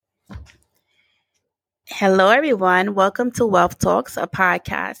Hello, everyone. Welcome to Wealth Talks, a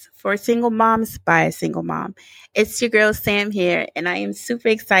podcast for single moms by a single mom. It's your girl, Sam, here, and I am super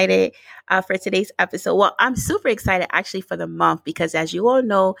excited for today's episode. Well, I'm super excited actually for the month because, as you all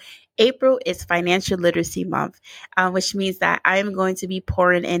know, April is Financial Literacy Month, which means that I am going to be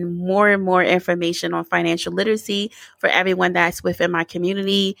pouring in more and more information on financial literacy for everyone that's within my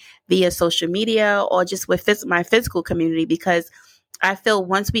community via social media or just with my physical community because I feel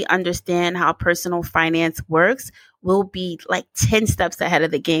once we understand how personal finance works, we'll be like 10 steps ahead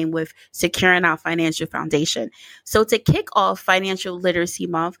of the game with securing our financial foundation. So, to kick off Financial Literacy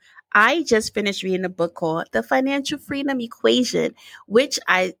Month, I just finished reading a book called The Financial Freedom Equation, which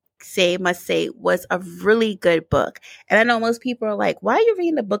I must say was a really good book. And I know most people are like, why are you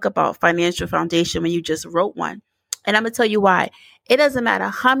reading a book about financial foundation when you just wrote one? And I'm going to tell you why. It doesn't matter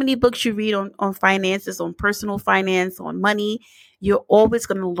how many books you read on finances, on personal finance, on money, you're always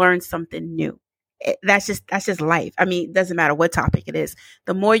going to learn something new. That's just life. I mean, it doesn't matter what topic it is.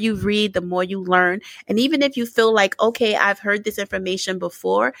 The more you read, the more you learn. And even if you feel like, okay, I've heard this information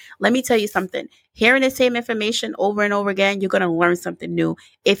before, let me tell you something. Hearing the same information over and over again, you're going to learn something new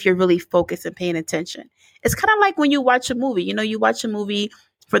if you're really focused and paying attention. It's kind of like when you watch a movie. You know, you watch a movie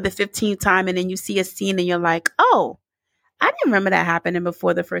for the 15th time and then you see a scene and you're like, oh, I didn't remember that happening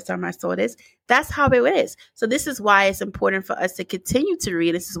before the first time I saw this. That's how it is. So this is why it's important for us to continue to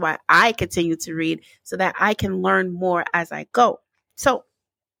read. This is why I continue to read so that I can learn more as I go. So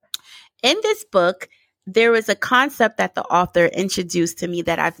in this book, there is a concept that the author introduced to me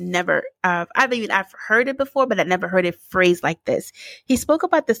that I've heard it before, but I never heard it phrased like this. He spoke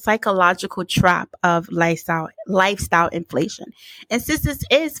about the psychological trap of lifestyle inflation. And since this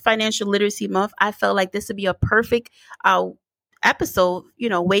is Financial Literacy Month, I felt like this would be a perfect episode,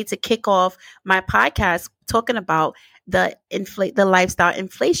 way to kick off my podcast talking about the lifestyle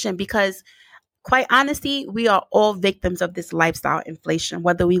inflation because quite honestly, we are all victims of this lifestyle inflation,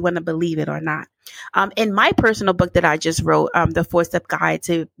 whether we want to believe it or not. In my personal book that I just wrote, The 4-Step Guide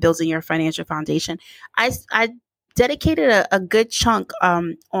to Building Your Financial Foundation, I dedicated a good chunk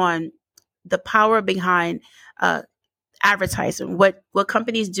on the power behind advertising, what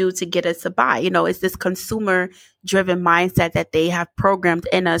companies do to get us to buy. It's this consumer driven mindset that they have programmed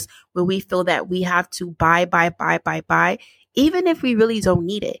in us where we feel that we have to buy, even if we really don't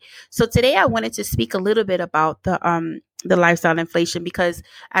need it. So today I wanted to speak a little bit about the lifestyle inflation because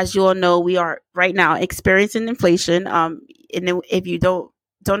as you all know, we are right now experiencing inflation. And if you don't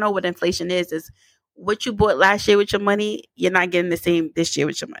know what inflation is what you bought last year with your money, you're not getting the same this year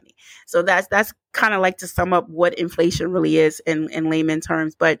with your money. So that's kind of like to sum up what inflation really is in layman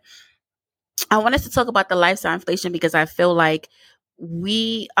terms. But I wanted to talk about the lifestyle inflation because I feel like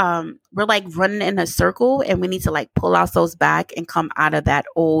we're like running in a circle and we need to like pull ourselves back and come out of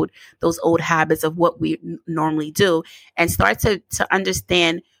those old habits of what we normally do and start to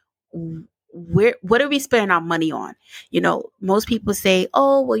understand what are we spending our money on. Most people say,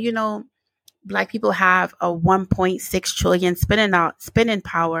 oh, well, Black people have a 1.6 trillion spending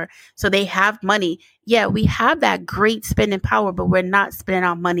power. So they have money. Yeah, we have that great spending power, but we're not spending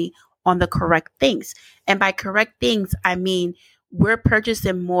our money on the correct things. And by correct things, I mean, we're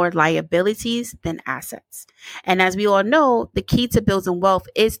purchasing more liabilities than assets. And as we all know, the key to building wealth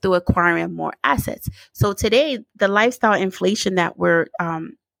is through acquiring more assets. So today, the lifestyle inflation that we're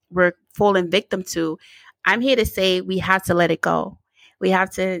falling victim to, I'm here to say we have to let it go. We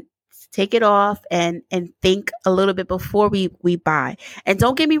have to take it off and think a little bit before we buy. And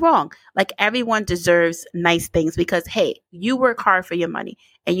don't get me wrong, like everyone deserves nice things because, hey, you work hard for your money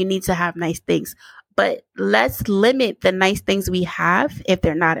and you need to have nice things. But let's limit the nice things we have if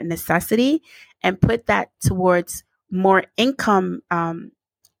they're not a necessity and put that towards more income-based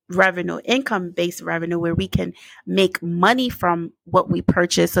revenue where we can make money from what we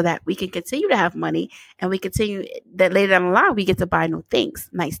purchase so that we can continue to have money and we continue that later down the line, we get to buy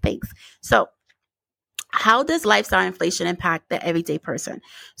nice things. So how does lifestyle inflation impact the everyday person?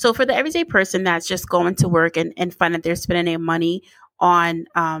 So for the everyday person that's just going to work and find that they're spending their money on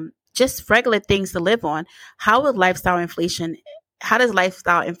just regular things to live on, how does lifestyle inflation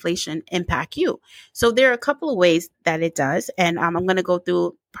impact you? So there are a couple of ways that it does. And I'm going to go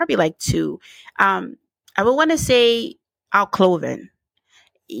through probably like two. I would want to say our clothing.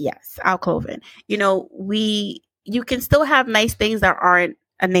 Yes, our clothing. You can still have nice things that aren't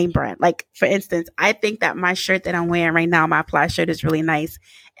a name brand. Like, for instance, I think that my shirt that I'm wearing right now, my plaid shirt is really nice.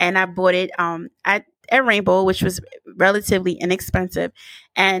 And I bought it at Rainbow, which was relatively inexpensive.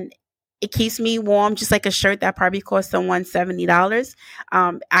 And it keeps me warm, just like a shirt that probably cost someone $70.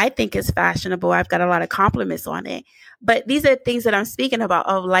 I think it's fashionable. I've got a lot of compliments on it. But these are things that I'm speaking about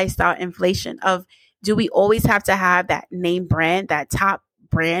of lifestyle inflation, of Do we always have to have that name brand, that top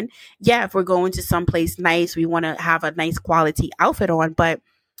brand? Yeah, if we're going to someplace nice, we want to have a nice quality outfit on. But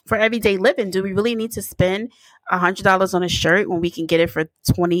for everyday living, do we really need to spend $100 on a shirt when we can get it for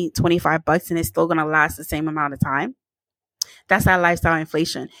 20, 25 bucks and it's still going to last the same amount of time? That's our lifestyle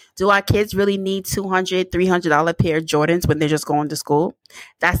inflation. Do our kids really need $200, $300 pair of Jordans when they're just going to school?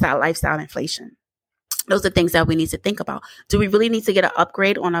 That's our lifestyle inflation. Those are things that we need to think about. Do we really need to get an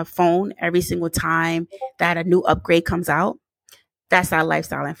upgrade on our phone every single time that a new upgrade comes out? That's our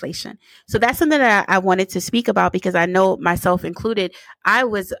lifestyle inflation. So that's something that I wanted to speak about because I know myself included, I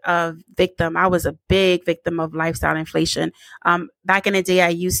was a victim. I was a big victim of lifestyle inflation. Back in the day, I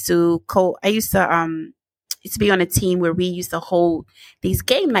used to be on a team where we used to hold these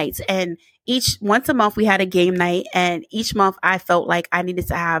game nights, and once a month we had a game night, and each month I felt like I needed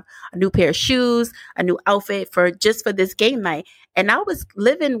to have a new pair of shoes, a new outfit for this game night. And I was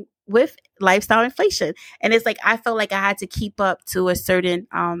living with lifestyle inflation. And it's like, I felt like I had to keep up to a certain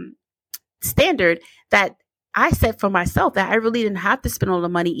standard that I set for myself, that I really didn't have to spend all the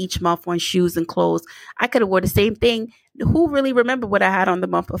money each month on shoes and clothes. I could have worn the same thing. Who really remembered what I had on the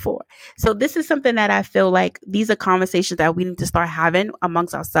month before? So this is something that I feel like these are conversations that we need to start having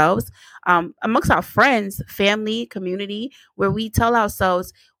amongst ourselves, amongst our friends, family, community, where we tell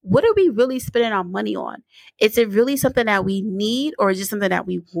ourselves, what are we really spending our money on? Is it really something that we need, or is it something that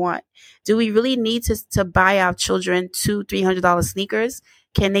we want? Do we really need to buy our children $200-$300 sneakers?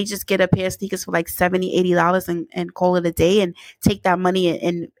 Can they just get a pair of sneakers for like $70-$80 and call it a day and take that money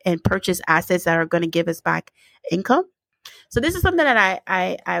and purchase assets that are going to give us back income? So this is something that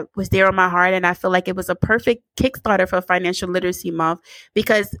I was there on my heart, and I feel like it was a perfect Kickstarter for Financial Literacy Month,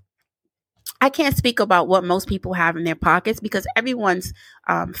 because I can't speak about what most people have in their pockets because everyone's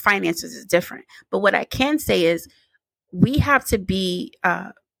finances is different. But what I can say is we have to be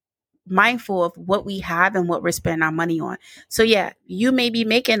mindful of what we have and what we're spending our money on. So yeah, you may be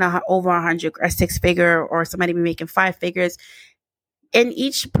making over 100, a six figure, or somebody be making five figures. In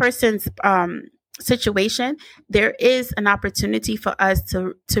each person's situation, there is an opportunity for us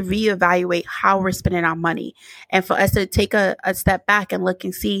to reevaluate how we're spending our money, and for us to take a step back and look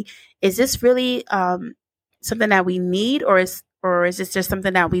and see, is this really something that we need, or is this just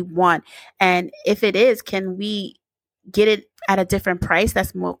something that we want? And if it is, can we get it at a different price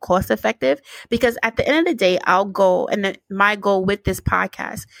that's more cost effective? Because at the end of the day, our goal, and my goal with this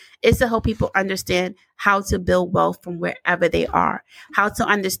podcast, is to help people understand how to build wealth from wherever they are, how to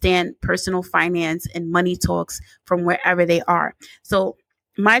understand personal finance and money talks from wherever they are. So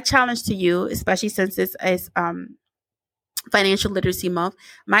my challenge to you, especially since this is Financial Literacy Month,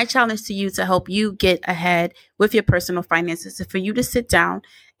 my challenge to you to help you get ahead with your personal finances is for you to sit down,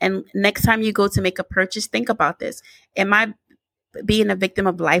 and next time you go to make a purchase, think about this. Am I being a victim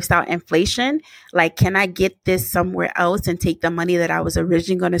of lifestyle inflation? Like, can I get this somewhere else and take the money that I was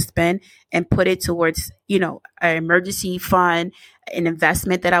originally going to spend and put it towards, an emergency fund, an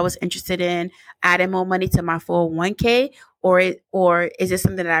investment that I was interested in, adding more money to my 401k? Or is it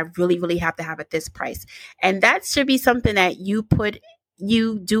something that I really, really have to have at this price? And that should be something that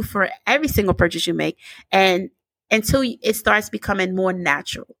you do for every single purchase you make, and until it starts becoming more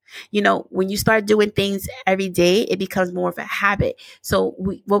natural. When you start doing things every day, it becomes more of a habit. So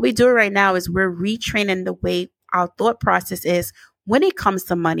what we're doing right now is we're retraining the way our thought process is when it comes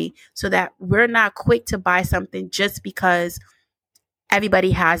to money, so that we're not quick to buy something just because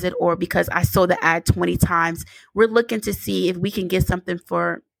everybody has it, or because I saw the ad 20 times. We're looking to see if we can get something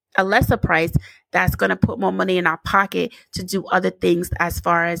for a lesser price that's going to put more money in our pocket to do other things as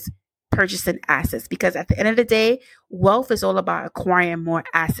far as purchasing assets. Because at the end of the day, wealth is all about acquiring more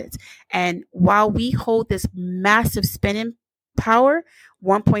assets. And while we hold this massive spending power,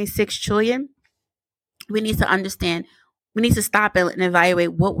 1.6 trillion, we need to understand, we need to stop and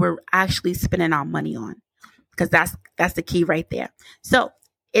evaluate what we're actually spending our money on, because that's the key right there. So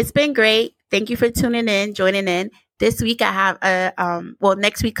it's been great. Thank you for tuning in, joining in. This week I have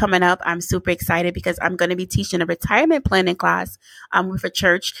next week coming up, I'm super excited because I'm going to be teaching a retirement planning class with a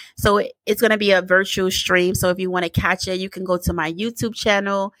church. So it's going to be a virtual stream. So if you want to catch it, you can go to my YouTube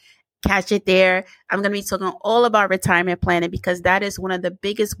channel, catch it there. I'm going to be talking all about retirement planning, because that is one of the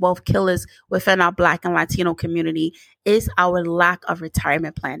biggest wealth killers within our Black and Latino community, is our lack of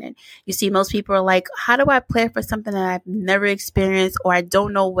retirement planning. You see, most people are like, how do I plan for something that I've never experienced, or I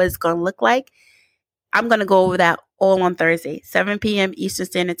don't know what it's going to look like? I'm going to go over that all on Thursday, 7 p.m. Eastern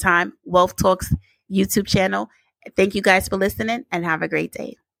Standard Time, Wealth Talks YouTube channel. Thank you guys for listening, and have a great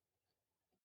day.